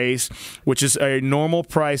x-rays, which is a normal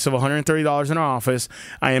price of $130 in our office.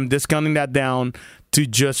 I am discounting that down to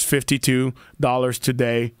just $52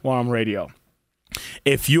 today while I'm radio.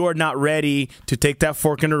 If you are not ready to take that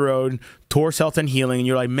fork in the road towards health and healing, and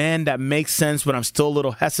you're like, man, that makes sense, but I'm still a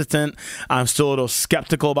little hesitant. I'm still a little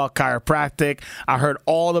skeptical about chiropractic. I heard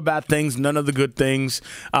all the bad things, none of the good things.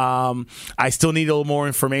 I still need a little more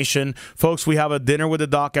information. Folks, we have a dinner with the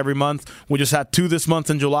doc every month. We just had 2 this month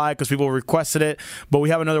in July because people requested it, but we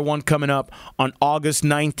have another one coming up on August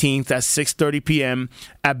 19th at 6:30 p.m.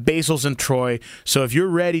 at Basil's in Troy. So if you're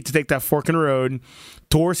ready to take that fork in the road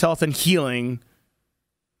towards health and healing,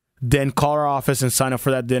 then call our office and sign up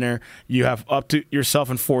for that dinner. You have up to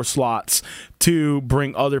yourself in 4 slots to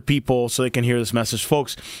bring other people so they can hear this message.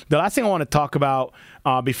 Folks, the last thing I want to talk about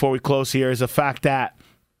before we close here is the fact that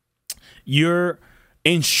your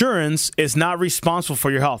insurance is not responsible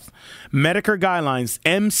for your health. Medicare guidelines,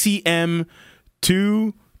 MCM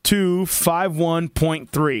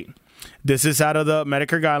 2251.3. This is out of the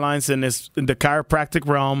Medicare guidelines and is in the chiropractic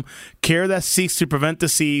realm. Care that seeks to prevent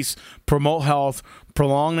disease, promote health,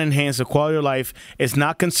 prolong and enhance the quality of life is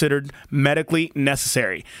not considered medically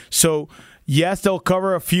necessary. So, yes, they'll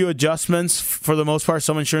cover a few adjustments. For the most part,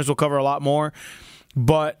 some insurance will cover a lot more.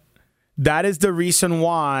 But that is the reason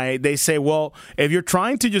why they say, well, if you're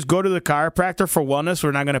trying to just go to the chiropractor for wellness,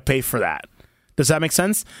 we're not going to pay for that. Does that make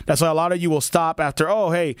sense? That's why a lot of you will stop after,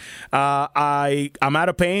 I'm out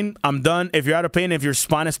of pain, I'm done. If you're out of pain, if your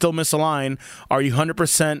spine is still misaligned, are you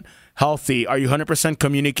 100% healthy? Are you 100%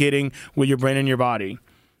 communicating with your brain and your body?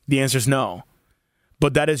 The answer is no.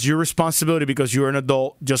 But that is your responsibility because you're an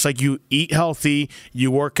adult. Just like you eat healthy, you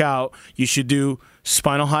work out, you should do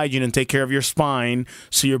spinal hygiene and take care of your spine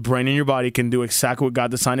so your brain and your body can do exactly what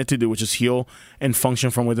God designed it to do, which is heal and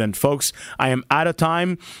function from within. Folks, I am out of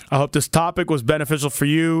time. I hope this topic was beneficial for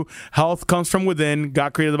you. Health comes from within.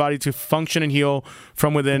 God created the body to function and heal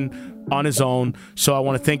from within on his own. So I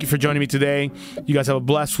want to thank you for joining me today. You guys have a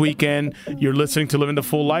blessed weekend. You're listening to Living the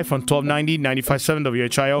Full Life on 1290, 95.7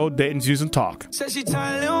 WHIO, Dayton's News and Talk. Said she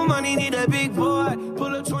tired, little money, need a big boy.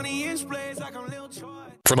 Pull up 20-inch blades like I'm Lil Troy.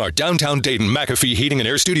 From our downtown Dayton McAfee Heating and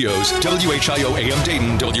Air Studios, WHIO AM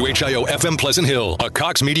Dayton, WHIO FM Pleasant Hill, a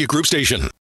Cox Media Group station.